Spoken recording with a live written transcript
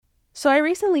So I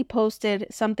recently posted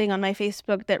something on my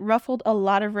Facebook that ruffled a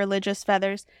lot of religious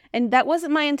feathers, and that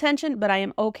wasn't my intention, but I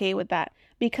am okay with that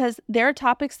because there are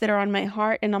topics that are on my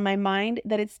heart and on my mind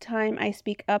that it's time I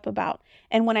speak up about.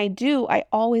 And when I do, I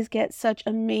always get such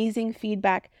amazing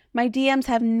feedback. My DMs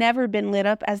have never been lit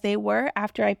up as they were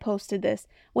after I posted this.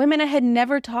 Women I had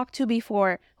never talked to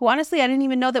before, who honestly I didn't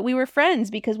even know that we were friends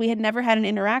because we had never had an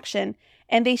interaction,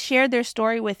 and they shared their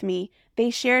story with me. They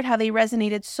shared how they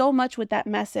resonated so much with that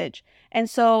message. And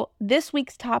so this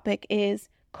week's topic is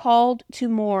called to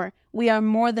more. We are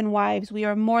more than wives. We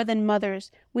are more than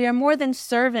mothers. We are more than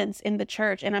servants in the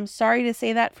church. And I'm sorry to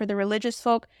say that for the religious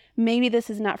folk. Maybe this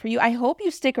is not for you. I hope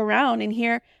you stick around and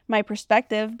hear my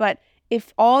perspective. But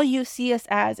if all you see us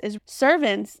as is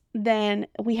servants, then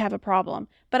we have a problem.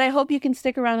 But I hope you can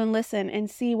stick around and listen and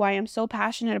see why I'm so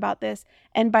passionate about this.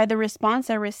 And by the response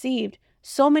I received,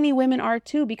 so many women are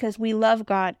too, because we love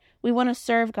God. We want to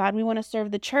serve God. We want to serve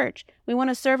the church. We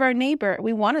want to serve our neighbor.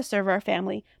 We want to serve our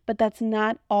family. But that's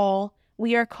not all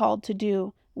we are called to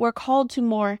do. We're called to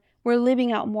more. We're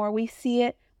living out more. We see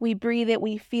it. We breathe it.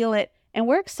 We feel it. And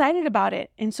we're excited about it.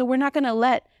 And so we're not going to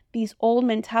let these old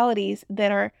mentalities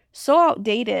that are so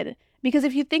outdated, because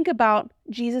if you think about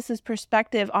Jesus's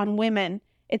perspective on women,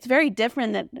 it's very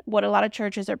different than what a lot of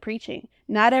churches are preaching.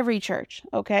 Not every church,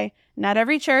 okay? Not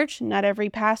every church, not every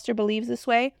pastor believes this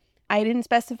way. I didn't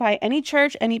specify any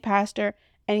church, any pastor,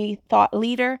 any thought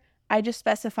leader. I just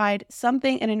specified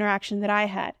something, an interaction that I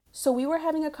had. So we were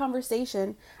having a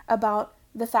conversation about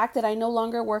the fact that I no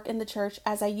longer work in the church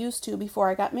as I used to before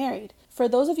I got married. For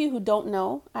those of you who don't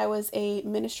know, I was a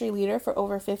ministry leader for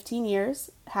over 15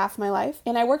 years, half my life,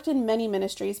 and I worked in many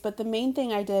ministries, but the main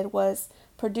thing I did was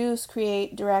produce,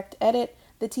 create, direct, edit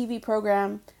the TV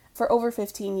program for over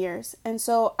 15 years. And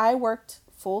so I worked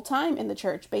full time in the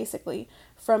church, basically,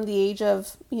 from the age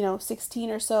of, 16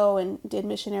 or so, and did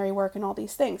missionary work and all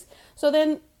these things. So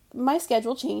then my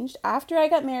schedule changed after I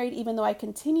got married, even though I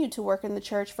continued to work in the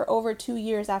church for over 2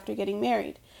 years after getting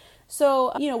married.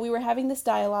 So, we were having this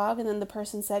dialogue, and then the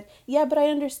person said, yeah, but I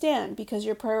understand because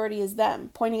your priority is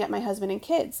them, pointing at my husband and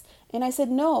kids. And I said,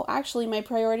 no, actually, my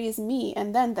priority is me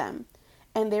and then them.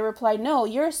 And they replied, no,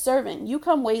 you're a servant. You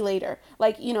come way later.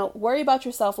 Worry about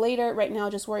yourself later. Right now,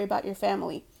 just worry about your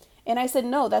family. And I said,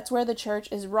 no, that's where the church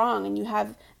is wrong, and you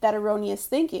have that erroneous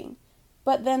thinking.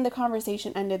 But then the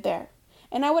conversation ended there.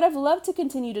 And I would have loved to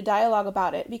continue to dialogue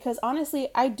about it because honestly,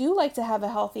 I do like to have a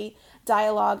healthy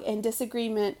dialogue and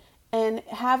disagreement and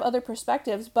have other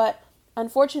perspectives. But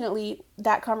unfortunately,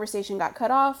 that conversation got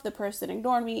cut off. The person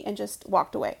ignored me and just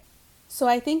walked away. So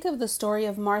I think of the story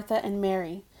of Martha and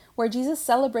Mary, where Jesus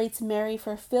celebrates Mary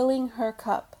for filling her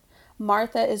cup.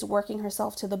 Martha is working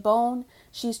herself to the bone.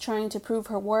 She's trying to prove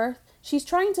her worth. She's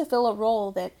trying to fill a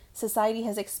role that society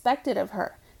has expected of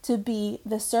her, to be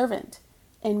the servant.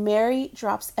 And Mary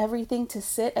drops everything to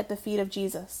sit at the feet of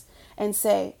Jesus and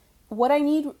say, what I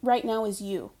need right now is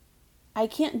you. I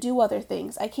can't do other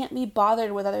things. I can't be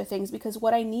bothered with other things because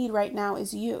what I need right now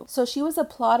is you. So she was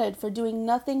applauded for doing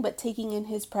nothing but taking in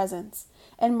his presence.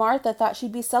 And Martha thought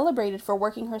she'd be celebrated for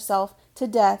working herself to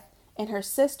death, and her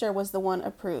sister was the one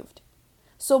approved.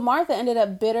 So Martha ended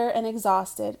up bitter and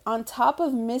exhausted, on top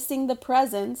of missing the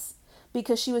presence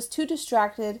because she was too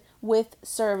distracted with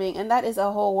serving. And that is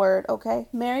a whole word, okay?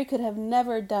 Mary could have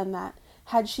never done that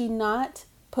had she not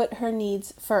put her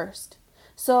needs first.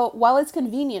 So while it's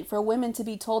convenient for women to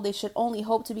be told they should only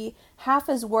hope to be half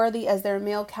as worthy as their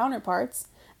male counterparts,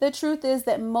 the truth is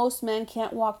that most men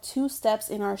can't walk 2 steps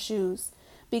in our shoes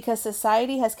because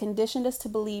society has conditioned us to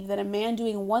believe that a man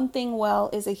doing one thing well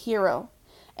is a hero,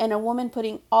 and a woman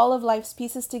putting all of life's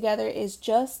pieces together is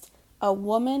just a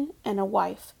woman and a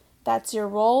wife. That's your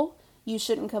role. You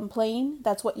shouldn't complain.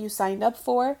 That's what you signed up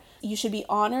for. You should be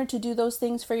honored to do those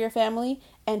things for your family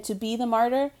and to be the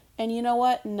martyr. And you know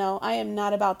what? No, I am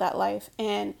not about that life.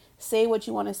 And say what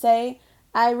you want to say.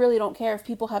 I really don't care if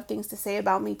people have things to say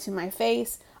about me to my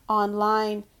face,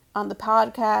 online, on the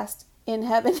podcast, in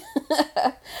heaven.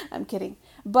 I'm kidding.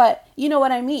 But you know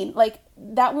what I mean?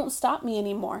 That won't stop me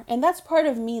anymore. And that's part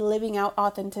of me living out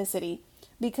authenticity.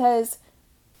 Because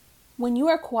when you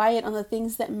are quiet on the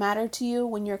things that matter to you,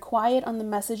 when you're quiet on the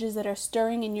messages that are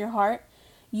stirring in your heart,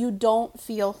 you don't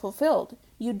feel fulfilled.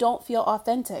 You don't feel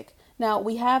authentic. Now,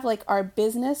 we have our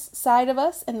business side of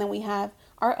us, and then we have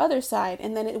our other side.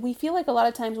 And then we feel like a lot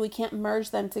of times we can't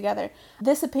merge them together.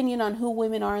 This opinion on who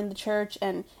women are in the church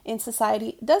and in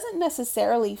society doesn't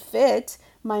necessarily fit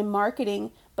my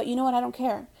marketing, but you know what? I don't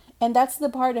care. And that's the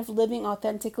part of living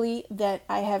authentically that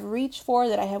I have reached for,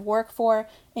 that I have worked for,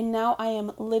 and now I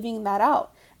am living that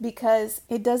out. because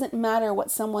it doesn't matter what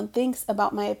someone thinks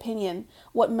about my opinion.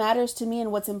 What matters to me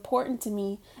and what's important to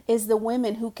me is the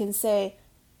women who can say,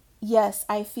 yes,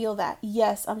 I feel that.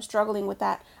 Yes, I'm struggling with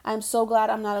that. I'm so glad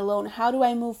I'm not alone. How do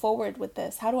I move forward with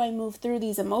this? How do I move through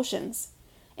these emotions?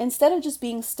 Instead of just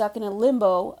being stuck in a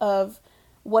limbo of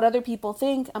what other people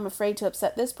think, I'm afraid to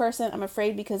upset this person. I'm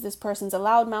afraid because this person's a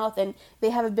loudmouth and they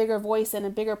have a bigger voice and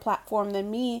a bigger platform than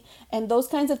me. And those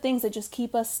kinds of things that just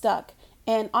keep us stuck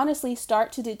and honestly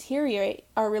start to deteriorate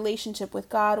our relationship with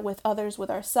God, with others, with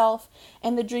ourselves,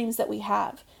 and the dreams that we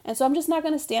have. And so I'm just not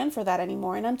going to stand for that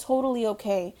anymore. And I'm totally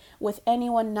okay with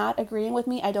anyone not agreeing with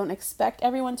me. I don't expect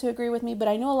everyone to agree with me, but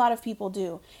I know a lot of people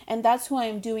do. And that's who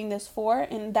I'm doing this for.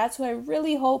 And that's who I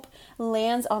really hope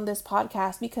lands on this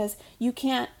podcast, because you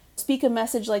can't speak a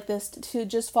message like this to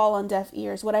just fall on deaf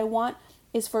ears. What I want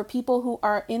is for people who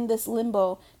are in this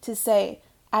limbo to say,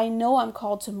 I know I'm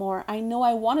called to more. I know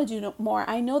I want to do more.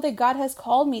 I know that God has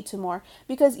called me to more.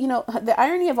 Because, the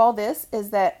irony of all this is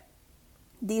that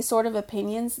these sort of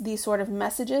opinions, these sort of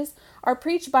messages are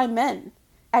preached by men.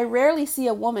 I rarely see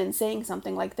a woman saying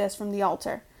something like this from the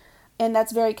altar. And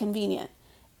that's very convenient.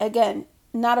 Again,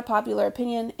 not a popular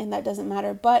opinion, and that doesn't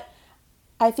matter. But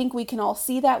I think we can all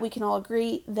see that. We can all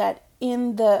agree that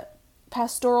in the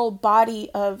pastoral body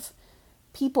of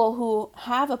people who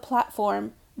have a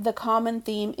platform, the common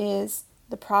theme is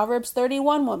the Proverbs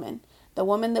 31 woman, the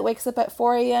woman that wakes up at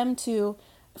 4 a.m. to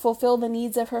fulfill the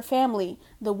needs of her family,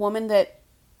 the woman that,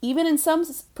 even in some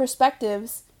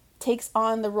perspectives, takes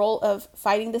on the role of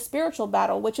fighting the spiritual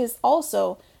battle, which is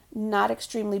also not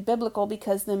extremely biblical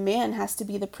because the man has to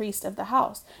be the priest of the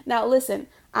house. Now, listen,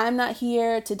 I'm not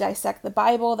here to dissect the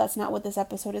Bible. That's not what this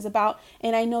episode is about.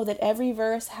 And I know that every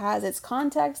verse has its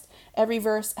context. Every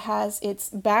verse has its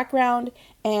background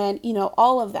and,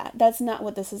 all of that. That's not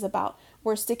what this is about.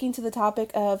 We're sticking to the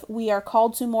topic of we are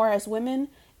called to more as women,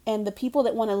 and the people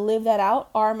that want to live that out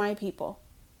are my people.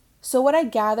 So what I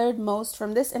gathered most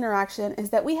from this interaction is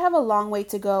that we have a long way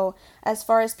to go as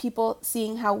far as people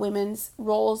seeing how women's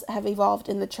roles have evolved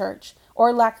in the church,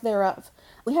 or lack thereof.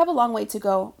 We have a long way to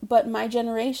go, but my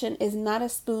generation is not a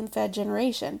spoon-fed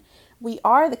generation. We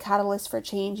are the catalyst for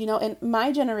change. In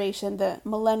my generation, the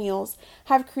millennials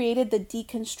have created the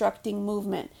deconstructing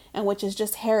movement, and which is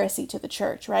just heresy to the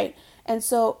church, right? And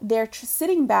so they're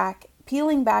sitting back,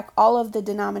 peeling back all of the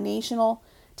denominational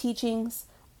teachings,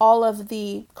 all of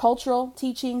the cultural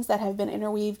teachings that have been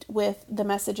interweaved with the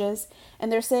messages.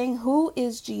 And they're saying, who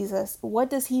is Jesus?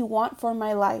 What does he want for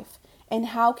my life? And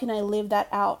how can I live that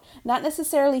out? Not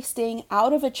necessarily staying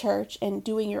out of a church and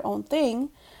doing your own thing,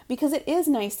 because it is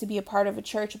nice to be a part of a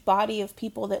church body of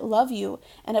people that love you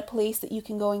and a place that you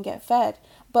can go and get fed.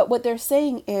 But what they're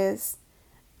saying is,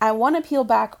 I want to peel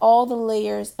back all the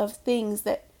layers of things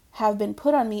that have been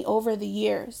put on me over the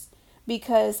years,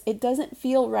 because it doesn't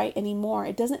feel right anymore.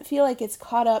 It doesn't feel like it's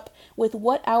caught up with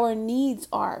what our needs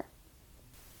are.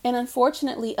 And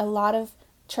unfortunately, a lot of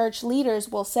church leaders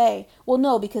will say, well,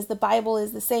 no, because the Bible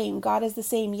is the same. God is the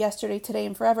same yesterday, today,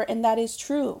 and forever. And that is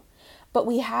true. But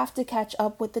we have to catch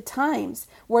up with the times.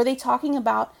 Were they talking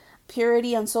about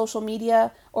purity on social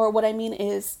media? Or what I mean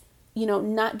is,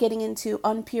 not getting into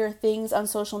unpure things on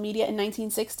social media in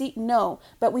 1960? No,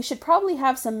 but we should probably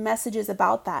have some messages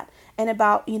about that and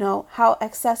about, how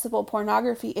accessible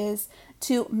pornography is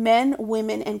to men,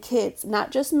 women, and kids,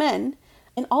 not just men.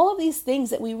 And all of these things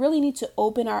that we really need to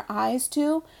open our eyes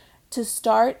to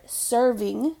start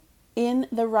serving in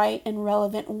the right and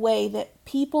relevant way that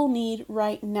people need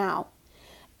right now.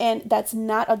 And that's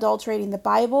not adulterating the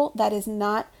Bible. That is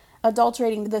not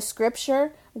adulterating the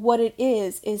scripture. What it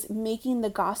is making the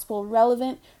gospel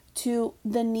relevant to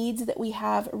the needs that we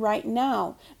have right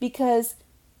now, because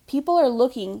people are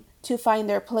looking to find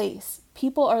their place.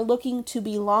 People are looking to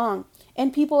belong,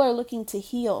 and people are looking to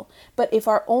heal. But if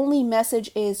our only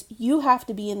message is you have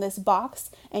to be in this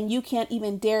box and you can't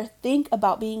even dare think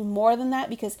about being more than that,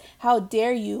 because how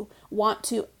dare you want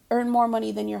to earn more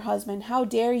money than your husband? How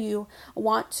dare you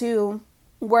want to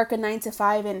work a 9 to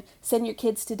 5 and send your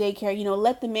kids to daycare?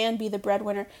 Let the man be the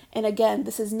breadwinner. And again,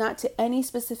 this is not to any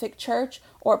specific church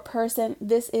or person.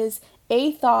 This is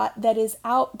a thought that is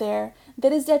out there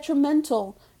that is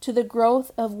detrimental to the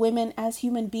growth of women as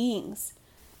human beings.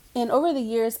 And over the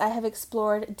years, I have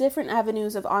explored different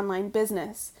avenues of online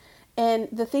business. And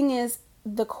the thing is,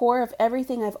 the core of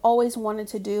everything I've always wanted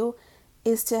to do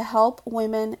is to help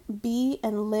women be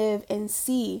and live and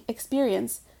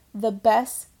experience the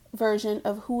best version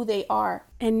of who they are.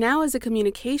 And now as a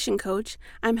communication coach,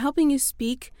 I'm helping you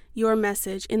speak your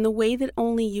message in the way that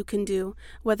only you can do,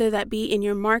 whether that be in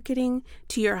your marketing,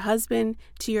 to your husband,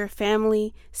 to your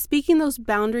family, speaking those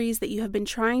boundaries that you have been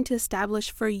trying to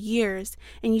establish for years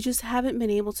and you just haven't been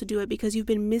able to do it because you've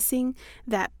been missing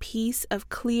that piece of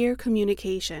clear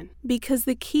communication. Because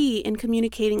the key in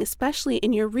communicating, especially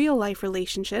in your real life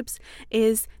relationships,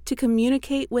 is to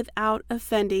communicate without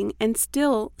offending and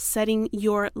still setting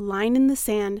your line in the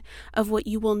sand of what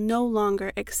you will no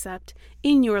longer accept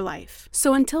in your life.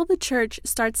 So until the church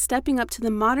starts stepping up to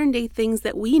the modern day things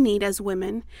that we need as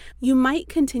women, you might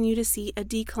continue to see a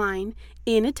decline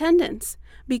in attendance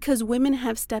because women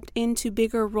have stepped into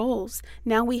bigger roles.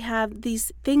 Now we have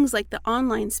these things like the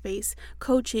online space,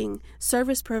 coaching,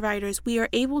 service providers. We are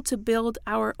able to build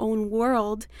our own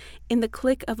world in the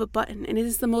click of a button, and it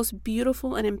is the most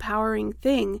beautiful and empowering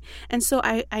thing. And so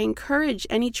I encourage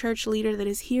any church leader that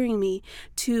is hearing me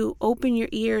to open your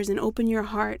ears and open your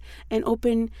heart and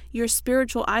open your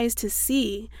spiritual eyes to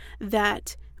see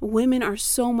that women are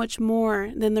so much more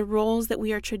than the roles that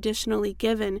we are traditionally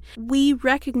given. We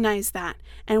recognize that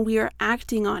and we are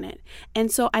acting on it.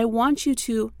 And so I want you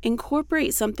to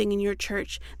incorporate something in your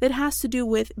church that has to do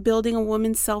with building a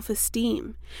woman's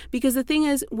self-esteem. Because the thing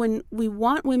is, when we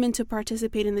want women to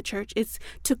participate in the church, it's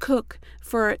to cook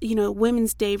for,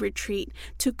 Women's Day retreat,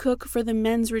 to cook for the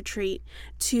men's retreat,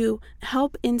 to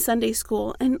help in Sunday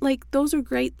school. And those are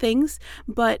great things,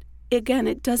 but again,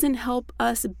 it doesn't help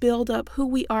us build up who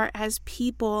we are as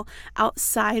people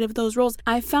outside of those roles.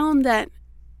 I found that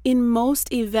in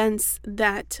most events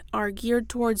that are geared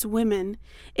towards women,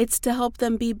 it's to help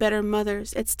them be better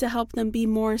mothers. It's to help them be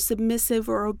more submissive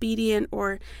or obedient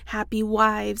or happy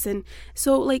wives. And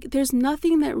so there's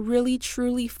nothing that really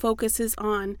truly focuses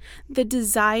on the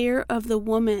desire of the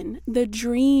woman, the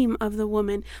dream of the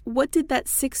woman. What did that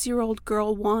 6-year-old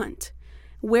girl want?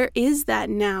 Where is that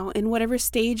now in whatever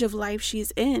stage of life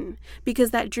she's in?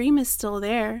 Because that dream is still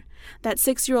there. That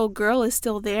 6-year-old girl is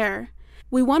still there.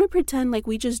 We want to pretend like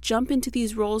we just jump into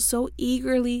these roles so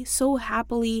eagerly, so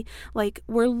happily, like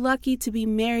we're lucky to be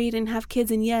married and have kids.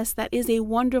 And yes, that is a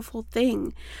wonderful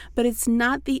thing, but it's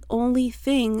not the only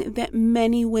thing that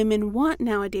many women want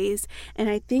nowadays. And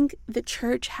I think the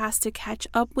church has to catch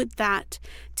up with that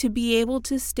to be able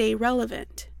to stay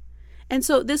relevant. And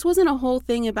so this wasn't a whole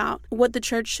thing about what the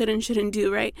church should and shouldn't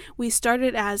do, right? We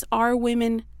started as are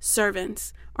women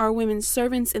servants? Are women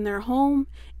servants in their home,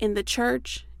 in the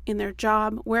church, in their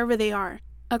job, wherever they are,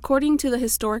 according to the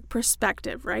historic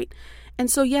perspective, right? And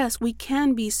so yes, we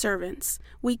can be servants.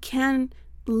 We can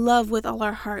love with all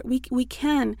our heart. We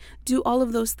can do all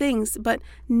of those things, but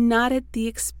not at the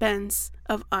expense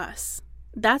of us.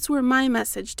 That's where my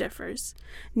message differs.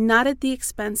 Not at the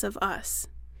expense of us.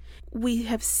 We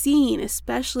have seen,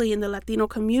 especially in the Latino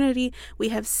community, we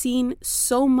have seen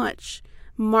so much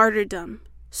martyrdom,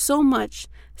 so much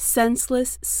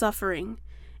senseless suffering.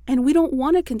 And we don't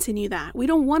want to continue that. We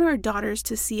don't want our daughters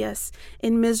to see us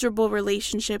in miserable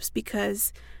relationships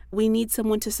because we need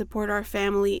someone to support our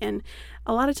family. And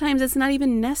a lot of times it's not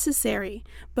even necessary,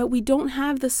 but we don't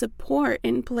have the support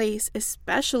in place,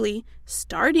 especially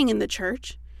starting in the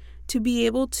church, to be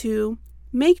able to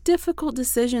make difficult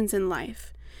decisions in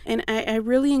life. And I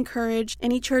really encourage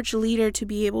any church leader to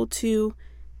be able to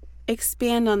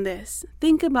expand on this,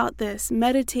 think about this,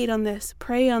 meditate on this,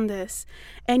 pray on this.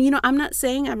 And, I'm not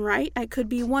saying I'm right. I could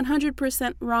be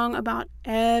 100% wrong about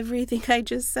everything I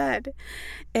just said.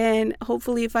 And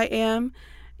hopefully if I am,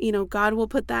 God will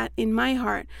put that in my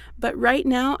heart. But right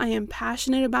now I am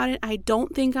passionate about it. I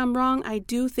don't think I'm wrong. I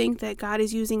do think that God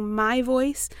is using my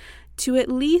voice to at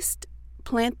least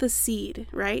plant the seed,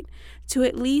 right? To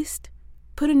at least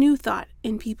put a new thought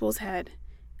in people's head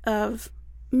of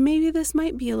maybe this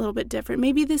might be a little bit different.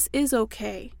 Maybe this is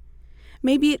okay.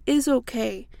 Maybe it is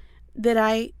okay that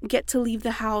I get to leave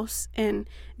the house and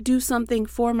do something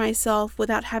for myself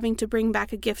without having to bring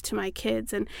back a gift to my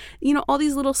kids. And, all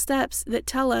these little steps that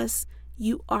tell us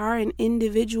you are an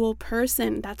individual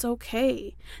person. That's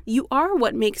okay. You are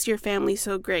what makes your family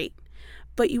so great.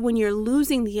 But when you're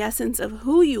losing the essence of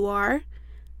who you are,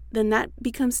 then that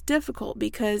becomes difficult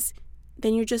because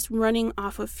then you're just running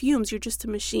off of fumes. You're just a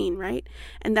machine, right?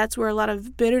 And that's where a lot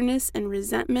of bitterness and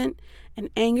resentment and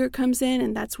anger comes in.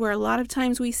 And that's where a lot of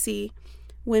times we see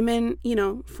women,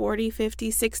 40,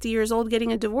 50, 60 years old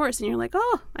getting a divorce. And you're like,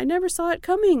 oh, I never saw it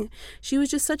coming. She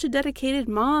was just such a dedicated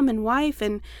mom and wife,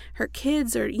 and her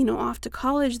kids are, off to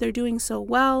college. They're doing so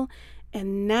well.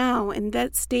 And now in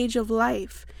that stage of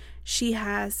life, she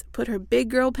has put her big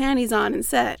girl panties on and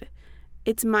said,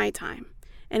 it's my time.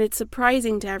 And it's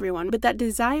surprising to everyone, but that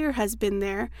desire has been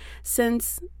there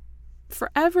since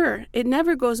forever. It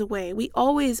never goes away. We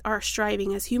always are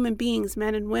striving as human beings,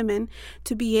 men and women,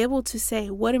 to be able to say,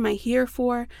 what am I here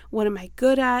for? What am I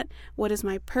good at? What is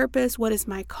my purpose? What is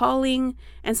my calling?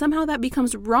 And somehow that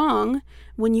becomes wrong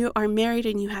when you are married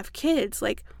and you have kids.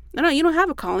 Like, no, you don't have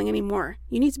a calling anymore.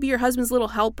 You need to be your husband's little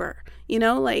helper.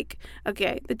 Like,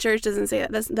 okay, the church doesn't say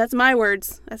that. That's my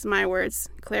words. That's my words.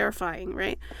 Clarifying,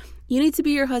 right? You need to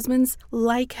be your husband's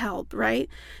help, right?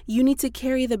 You need to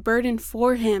carry the burden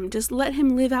for him. Just let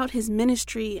him live out his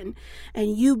ministry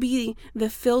and you be the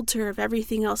filter of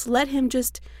everything else. Let him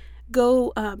just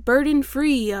go burden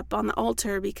free up on the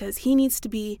altar because he needs to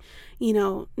be,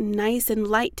 nice and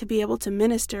light to be able to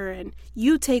minister, and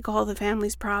you take all the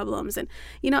family's problems. And,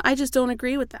 I just don't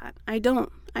agree with that. I don't.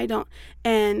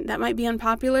 And that might be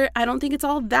unpopular. I don't think it's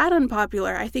all that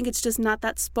unpopular. I think it's just not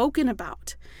that spoken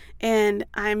about. And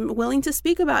I'm willing to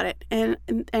speak about it. And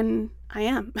I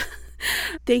am.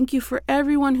 Thank you for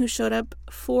everyone who showed up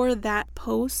for that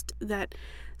post that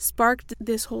sparked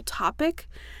this whole topic.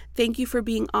 Thank you for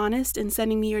being honest and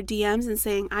sending me your DMs and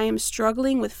saying, I am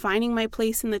struggling with finding my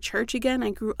place in the church again. I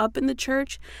grew up in the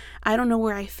church. I don't know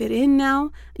where I fit in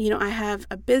now. I have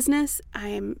a business.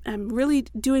 I'm really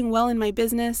doing well in my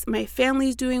business. My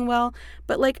family's doing well.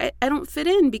 But I don't fit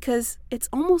in because it's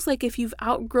almost like if you've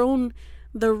outgrown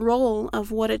the role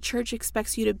of what a church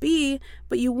expects you to be,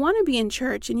 but you want to be in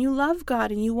church and you love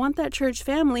God and you want that church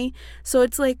family. So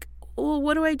it's like, well,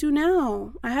 what do I do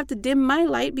now? I have to dim my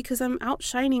light because I'm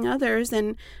outshining others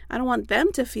and I don't want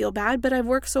them to feel bad, but I've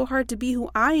worked so hard to be who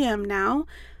I am now.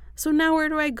 So now where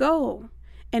do I go?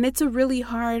 And it's a really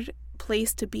hard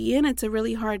place to be in. It's a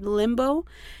really hard limbo.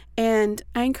 And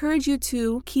I encourage you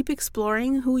to keep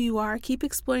exploring who you are, keep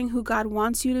exploring who God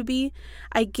wants you to be.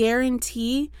 I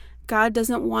guarantee God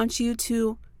doesn't want you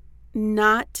to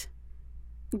not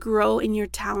grow in your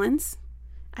talents.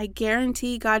 I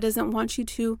guarantee God doesn't want you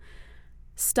to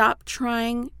stop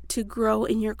trying to grow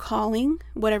in your calling,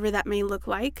 whatever that may look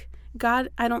like. God,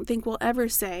 I don't think will ever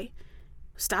say,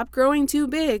 stop growing too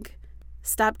big,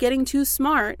 stop getting too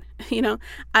smart.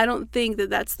 I don't think that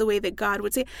that's the way that God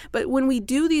would say. But when we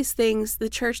do these things, the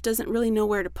church doesn't really know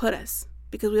where to put us,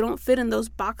 because we don't fit in those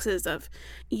boxes of,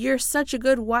 you're such a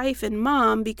good wife and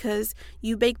mom because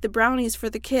you bake the brownies for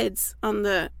the kids on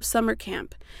the summer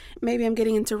camp. Maybe I'm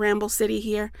getting into Ramble City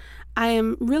here. I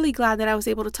am really glad that I was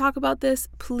able to talk about this.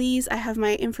 Please, I have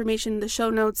my information in the show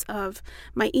notes of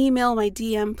my email, my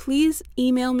DM. Please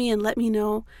email me and let me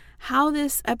know how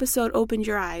this episode opened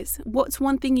your eyes. What's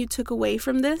one thing you took away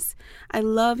from this? I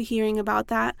love hearing about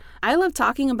that. I love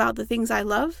talking about the things I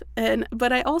love,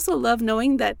 but I also love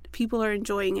knowing that people are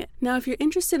enjoying it. Now, if you're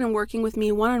interested in working with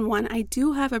me one-on-one, I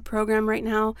do have a program right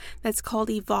now that's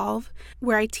called Evolve,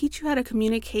 where I teach you how to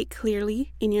communicate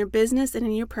clearly in your business and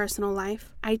in your personal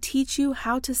life. I teach you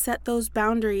how to set those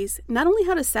boundaries, not only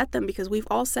how to set them, because we've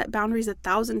all set boundaries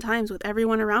 1,000 times with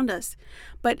everyone around us,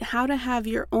 but how to have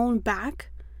your own back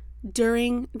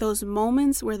during those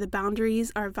moments where the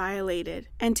boundaries are violated,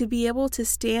 and to be able to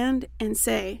stand and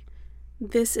say,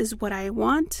 this is what I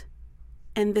want,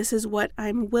 and this is what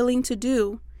I'm willing to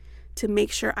do to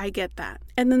make sure I get that.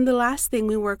 And then the last thing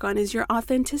we work on is your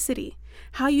authenticity,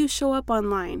 how you show up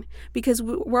online, because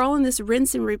we're all in this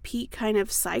rinse and repeat kind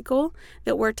of cycle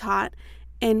that we're taught,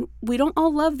 and we don't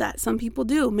all love that. Some people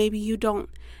do, maybe you don't.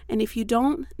 And if you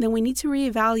don't, then we need to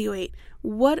reevaluate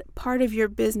what part of your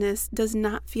business does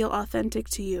not feel authentic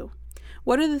to you.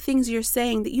 What are the things you're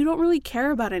saying that you don't really care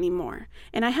about anymore?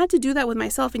 And I had to do that with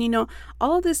myself. And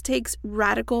all of this takes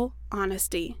radical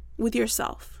honesty with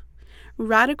yourself.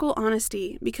 Radical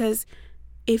honesty, because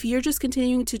if you're just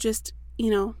continuing to just,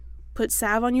 put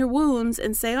salve on your wounds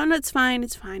and say, oh no, it's fine.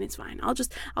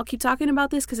 I'll keep talking about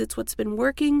this because it's what's been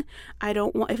working.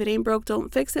 If it ain't broke,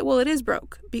 don't fix it. Well, it is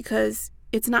broke because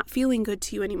it's not feeling good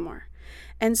to you anymore.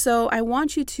 And so I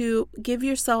want you to give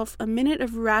yourself a minute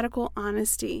of radical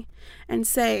honesty and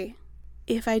say,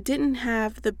 if I didn't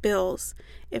have the bills,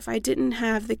 if I didn't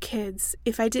have the kids,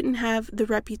 if I didn't have the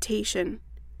reputation,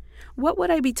 what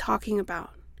would I be talking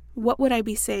about? What would I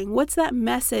be saying? What's that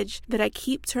message that I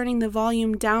keep turning the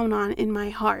volume down on in my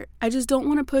heart? I just don't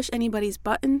want to push anybody's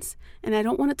buttons, and I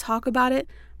don't want to talk about it,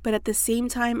 but at the same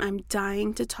time, I'm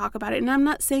dying to talk about it. And I'm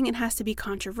not saying it has to be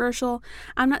controversial.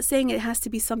 I'm not saying it has to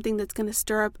be something that's going to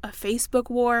stir up a Facebook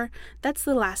war. That's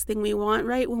the last thing we want,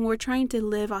 right? When we're trying to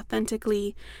live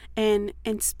authentically and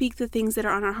speak the things that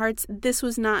are on our hearts. This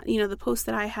was not, the post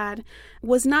that I had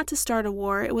was not to start a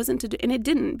war. It wasn't to do, and it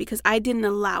didn't, because I didn't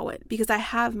allow it, because I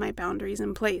have my boundaries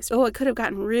in place. Oh, it could have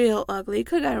gotten real ugly. It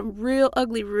could have gotten real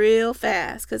ugly real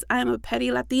fast, because I'm a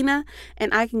petty Latina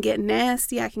and I can get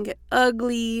nasty. I can get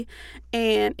ugly. easy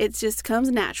and it just comes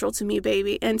natural to me,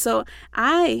 baby. And so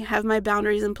I have my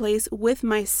boundaries in place with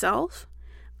myself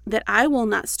that I will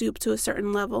not stoop to a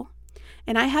certain level.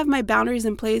 And I have my boundaries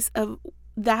in place of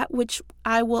that which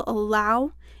I will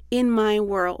allow in my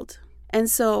world. And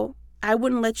so I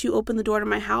wouldn't let you open the door to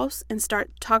my house and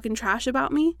start talking trash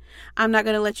about me. I'm not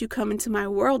going to let you come into my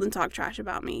world and talk trash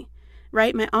about me,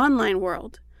 right? My online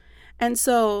world. And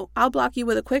so I'll block you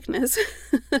with a quickness.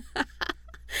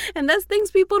 And that's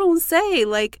things people don't say.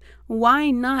 Like,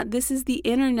 why not? This is the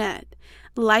internet.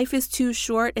 Life is too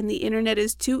short and the internet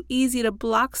is too easy to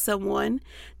block someone,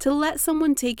 to let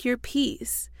someone take your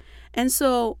peace. And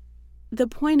so the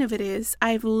point of it is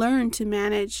I've learned to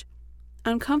manage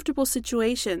uncomfortable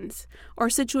situations or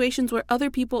situations where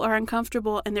other people are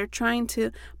uncomfortable and they're trying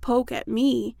to poke at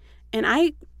me. And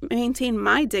I maintain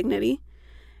my dignity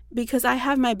because I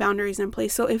have my boundaries in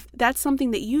place. So if that's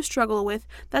something that you struggle with,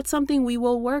 that's something we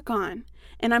will work on.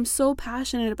 And I'm so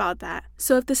passionate about that.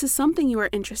 So if this is something you are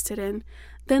interested in,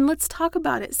 then let's talk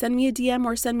about it. Send me a DM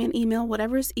or send me an email,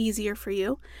 whatever is easier for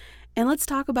you. And let's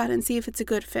talk about it and see if it's a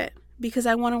good fit, because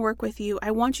I want to work with you.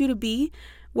 I want you to be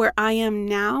where I am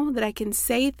now, that I can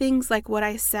say things like what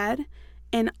I said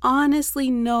and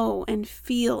honestly know and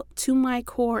feel to my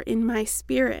core in my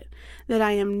spirit that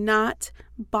I am not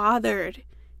bothered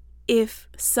if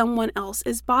someone else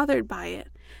is bothered by it,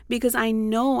 because I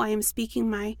know I am speaking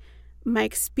my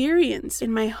experience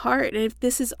in my heart. And if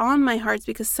this is on my heart, it's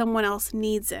because someone else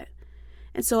needs it.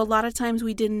 And so a lot of times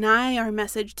we deny our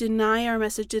message, and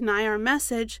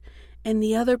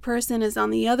the other person is on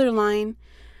the other line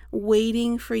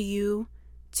waiting for you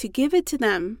to give it to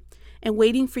them and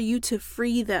waiting for you to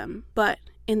free them. But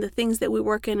in the things that we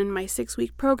work in my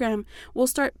 6-week program, we'll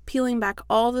start peeling back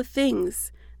all the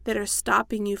things that are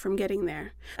stopping you from getting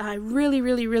there. I really,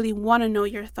 really, really want to know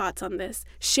your thoughts on this.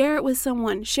 Share it with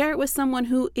someone. Share it with someone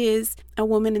who is a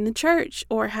woman in the church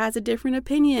or has a different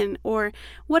opinion or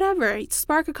whatever.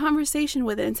 Spark a conversation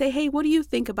with it and say, hey, what do you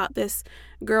think about this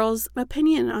girl's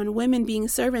opinion on women being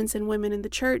servants and women in the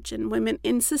church and women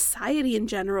in society in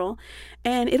general?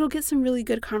 And it'll get some really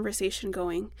good conversation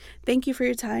going. Thank you for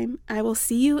your time. I will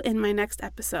see you in my next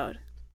episode.